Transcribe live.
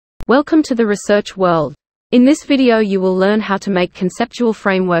Welcome to the research world. In this video you will learn how to make conceptual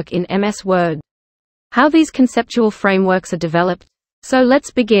framework in MS Word. How these conceptual frameworks are developed. So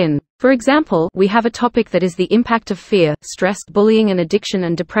let's begin. For example, we have a topic that is the impact of fear, stress, bullying and addiction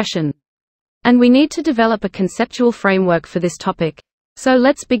and depression. And we need to develop a conceptual framework for this topic. So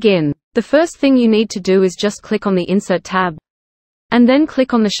let's begin. The first thing you need to do is just click on the Insert tab. And then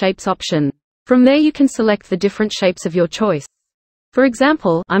click on the Shapes option. From there you can select the different shapes of your choice. For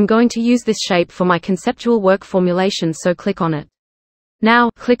example, I'm going to use this shape for my conceptual work formulation, so click on it. Now,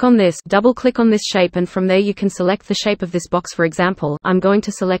 click on this, double-click on this shape, and from there you can select the shape of this box. For example, I'm going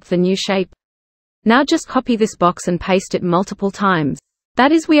to select the new shape. Now just copy this box and paste it multiple times.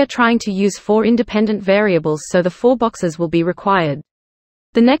 That is, we are trying to use 4 independent variables, so the 4 boxes will be required.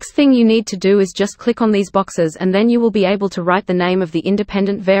 The next thing you need to do is just click on these boxes and then you will be able to write the name of the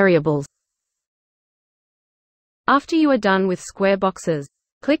independent variables. After you are done with square boxes,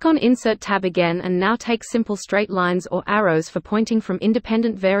 click on Insert tab again and now take simple straight lines or arrows for pointing from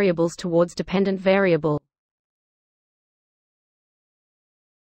independent variables towards dependent variable.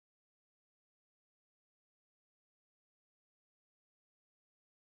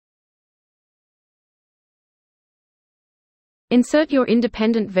 Insert your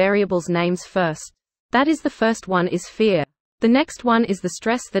independent variables names first. That is, the first one is fear. The next one is the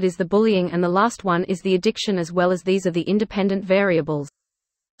stress, that is the bullying, and the last one is the addiction, as well as these are the independent variables.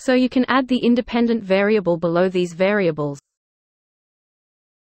 So you can add the independent variable below these variables.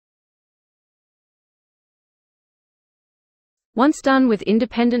 Once done with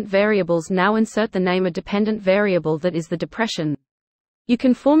independent variables, now insert the name of dependent variable, that is the depression. You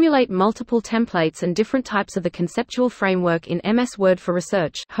can formulate multiple templates and different types of the conceptual framework in MS Word for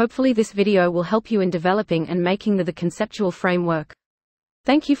research. Hopefully this video will help you in developing and making the conceptual framework.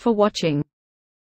 Thank you for watching.